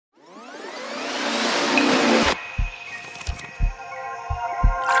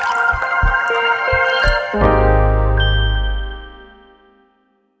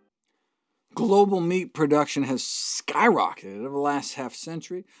global meat production has skyrocketed over the last half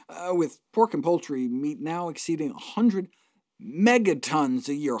century, with pork and poultry meat now exceeding 100 megatons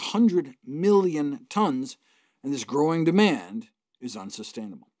a year, 100 million tons, and this growing demand is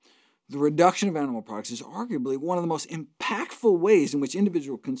unsustainable. The reduction of animal products is arguably one of the most impactful ways in which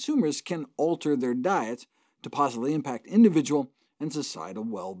individual consumers can alter their diets to positively impact individual and societal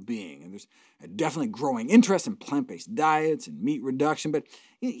well-being. And there's a definitely growing interest in plant-based diets and meat reduction, but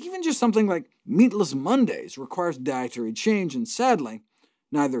even just something like Meatless Mondays requires dietary change, and sadly,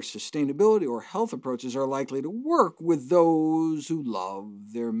 neither sustainability or health approaches are likely to work with those who love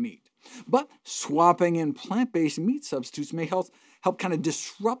their meat. But swapping in plant-based meat substitutes may help kind of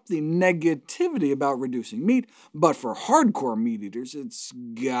disrupt the negativity about reducing meat, but for hardcore meat eaters, it's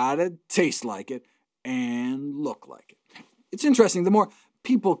gotta taste like it and look like it. It's interesting, the more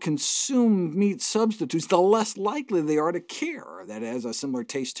people consume meat substitutes, the less likely they are to care that it has a similar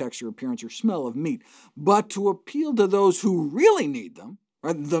taste, texture, appearance, or smell of meat. But to appeal to those who really need them,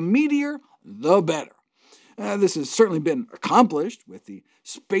 right, the meatier, the better. This has certainly been accomplished with the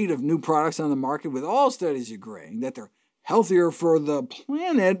spate of new products on the market, with all studies agreeing that they're healthier for the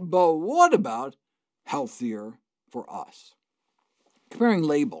planet, but what about healthier for us? Comparing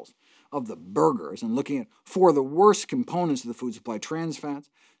labels of the burgers and looking at four of the worst components of the food supply, trans fats,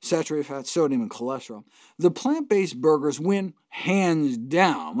 saturated fats, sodium, and cholesterol, the plant-based burgers win hands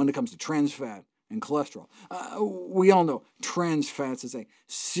down when it comes to trans fat and cholesterol. We all know trans fats is a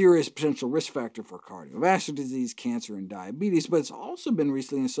serious potential risk factor for cardiovascular disease, cancer, and diabetes, but it's also been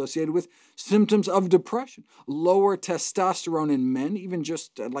recently associated with symptoms of depression, lower testosterone in men, even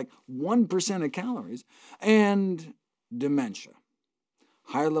just like 1% of calories, and dementia.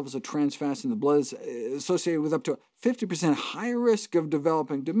 Higher levels of trans fats in the blood is associated with up to a 50% higher risk of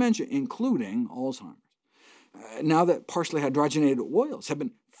developing dementia, including Alzheimer's. Now that partially hydrogenated oils have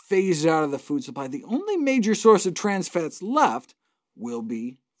been phased out of the food supply, the only major source of trans fats left will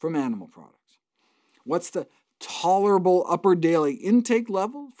be from animal products. What's the tolerable upper daily intake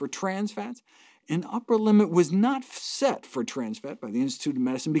level for trans fats? An upper limit was not set for trans fat by the Institute of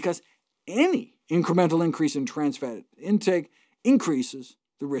Medicine because any incremental increase in trans fat intake increases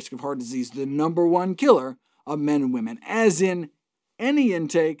the risk of heart disease, the #1 killer of men and women, as in any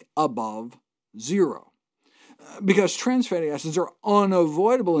intake above 0. Because trans fatty acids are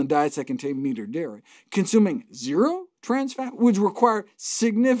unavoidable in diets that contain meat or dairy, consuming 0 trans fat would require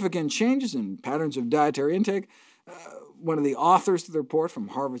significant changes in patterns of dietary intake. One of the authors of the report from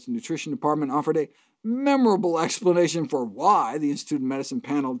Harvard's Nutrition Department offered a memorable explanation for why the Institute of Medicine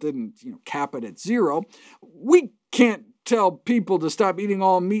panel didn't cap it at 0. "We can't tell people to stop eating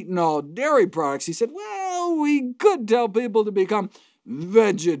all meat and all dairy products," he said. "Well, we could tell people to become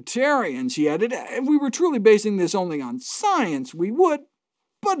vegetarians," he added. "If we were truly basing this only on science, we would,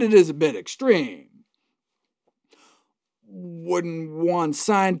 but it is a bit extreme." Wouldn't want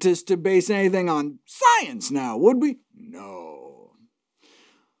scientists to base anything on science now, would we? No.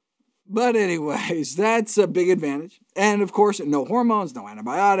 But anyways, that's a big advantage. And of course, no hormones, no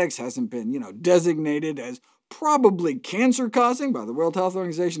antibiotics, hasn't been, designated as probably cancer-causing by the World Health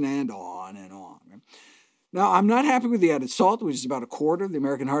Organization, and on and on. Now, I'm not happy with the added salt, which is about a quarter of the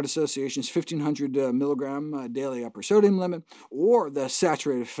American Heart Association's 1,500 milligram daily upper sodium limit, or the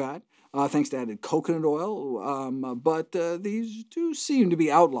saturated fat, thanks to added coconut oil, but these do seem to be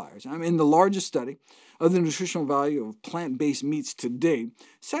outliers. In the largest study of the nutritional value of plant-based meats to date,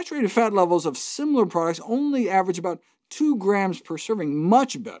 saturated fat levels of similar products only average about 2 grams per serving,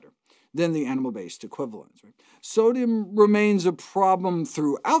 much better than the animal-based equivalents. Right? Sodium remains a problem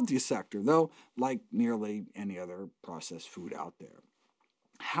throughout the sector, though, like nearly any other processed food out there.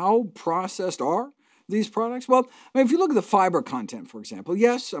 How processed are these products? Well, if you look at the fiber content, for example,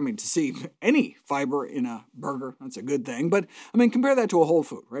 yes, to see any fiber in a burger, that's a good thing, but compare that to a whole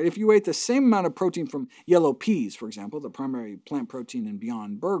food, right? If you ate the same amount of protein from yellow peas, for example, the primary plant protein in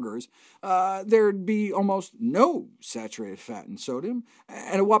Beyond Burgers, there'd be almost no saturated fat and sodium,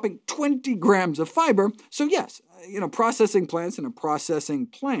 and a whopping 20 grams of fiber. So yes, processing plants in a processing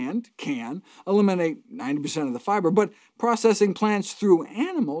plant can eliminate 90% of the fiber, but processing plants through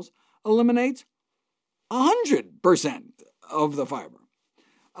animals eliminates 100% of the fiber.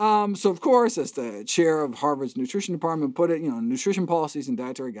 So of course, as the chair of Harvard's Nutrition Department put it, nutrition policies and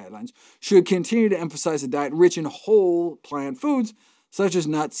dietary guidelines should continue to emphasize a diet rich in whole plant foods, such as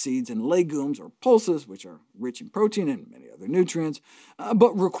nuts, seeds, and legumes, or pulses, which are rich in protein and many other nutrients,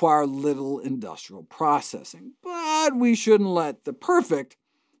 but require little industrial processing. But we shouldn't let the perfect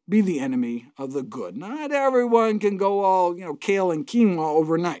be the enemy of the good. Not everyone can go all, kale and quinoa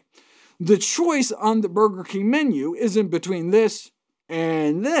overnight. The choice on the Burger King menu isn't between this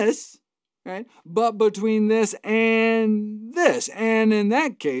and this. right? But between this, and in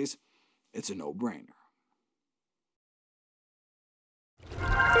that case, it's a no-brainer.